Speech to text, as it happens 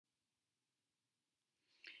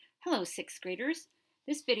Hello, sixth graders.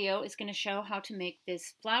 This video is going to show how to make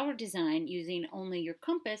this flower design using only your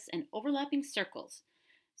compass and overlapping circles.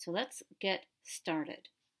 So let's get started.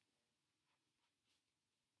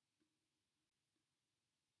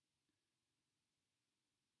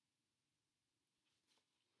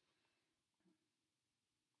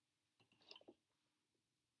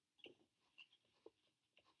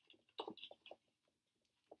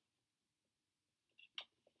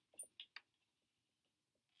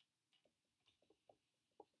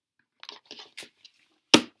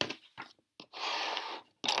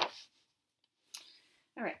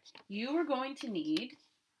 All right, you are going to need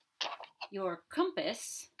your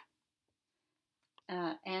compass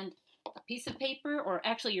and a piece of paper, or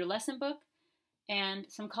actually your lesson book, and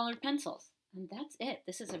some colored pencils. And that's it.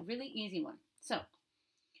 This is a really easy one. So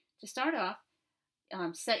to start off,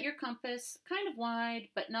 set your compass kind of wide,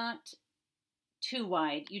 but not too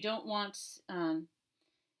wide. You don't want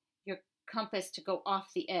your compass to go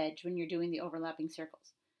off the edge when you're doing the overlapping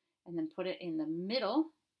circles. And then put it in the middle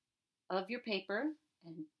of your paper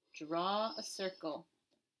and draw a circle.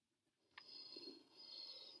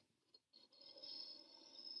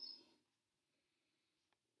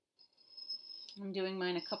 I'm doing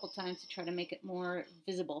mine a couple times to try to make it more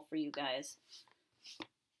visible for you guys.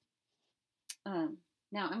 Now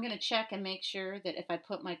I'm going to check and make sure that if I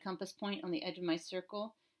put my compass point on the edge of my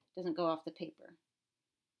circle, it doesn't go off the paper.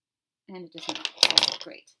 And it does not. So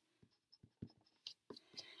great.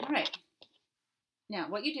 All right. Now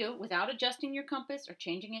what you do, without adjusting your compass or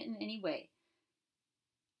changing it in any way,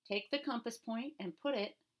 take the compass point and put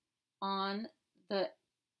it on the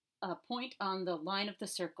point on the line of the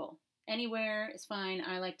circle. Anywhere is fine.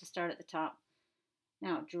 I like to start at the top.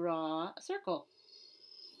 Now draw a circle.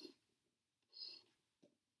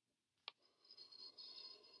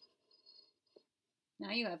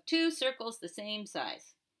 Now you have two circles the same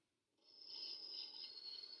size.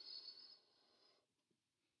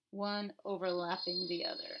 One overlapping the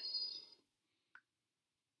other.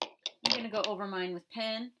 I'm going to go over mine with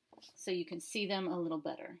pen so you can see them a little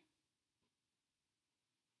better.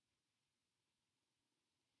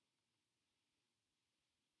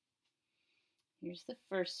 Here's the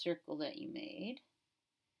first circle that you made.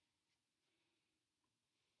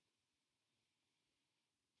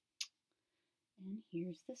 And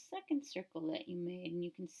here's the second circle that you made. And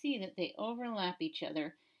you can see that they overlap each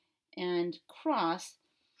other and cross.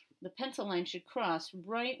 The pencil line should cross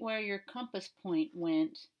right where your compass point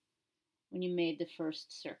went when you made the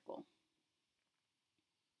first circle.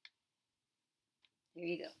 There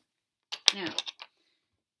you go. Now,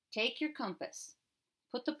 take your compass.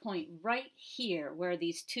 Put the point right here where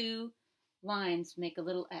these two lines make a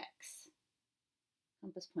little X.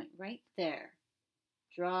 Compass point right there.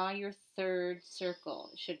 Draw your third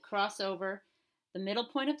circle. It should cross over the middle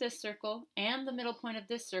point of this circle and the middle point of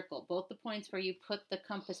this circle, both the points where you put the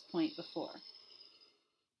compass point before.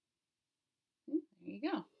 There you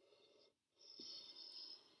go.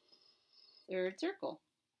 Third circle.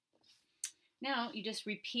 Now you just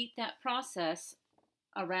repeat that process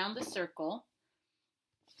around the circle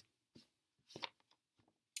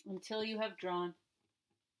until you have drawn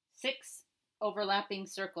 6 overlapping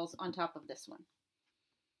circles on top of this one.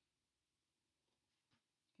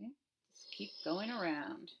 Okay, just keep going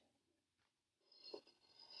around.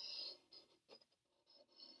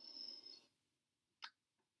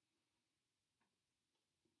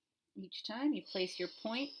 Each time you place your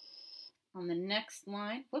point on the next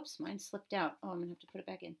line. Whoops, mine slipped out. Oh, I'm going to have to put it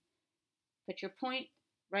back in. Put your point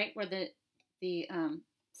right where the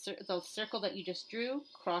circle that you just drew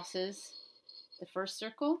crosses the first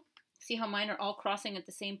circle. See how mine are all crossing at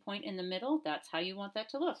the same point in the middle? That's how you want that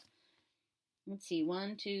to look. Let's see,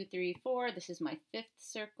 1, 2, 3, 4. This is my 5th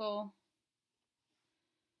circle.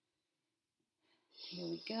 Here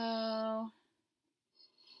we go.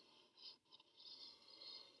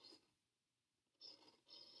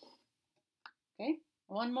 Okay,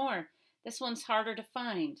 one more. This one's harder to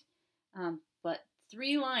find, but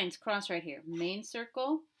 3 lines cross right here. Main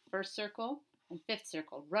circle, first circle, and 5th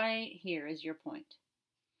circle. Right here is your point.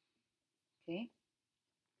 Okay.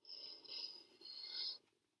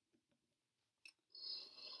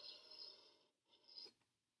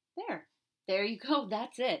 There you go.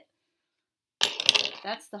 That's it.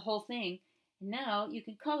 That's the whole thing. Now you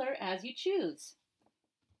can color as you choose.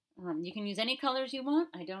 You can use any colors you want.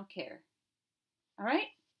 I don't care. All right.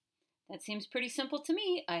 That seems pretty simple to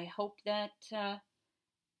me. I hope that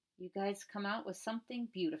you guys come out with something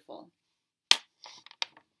beautiful.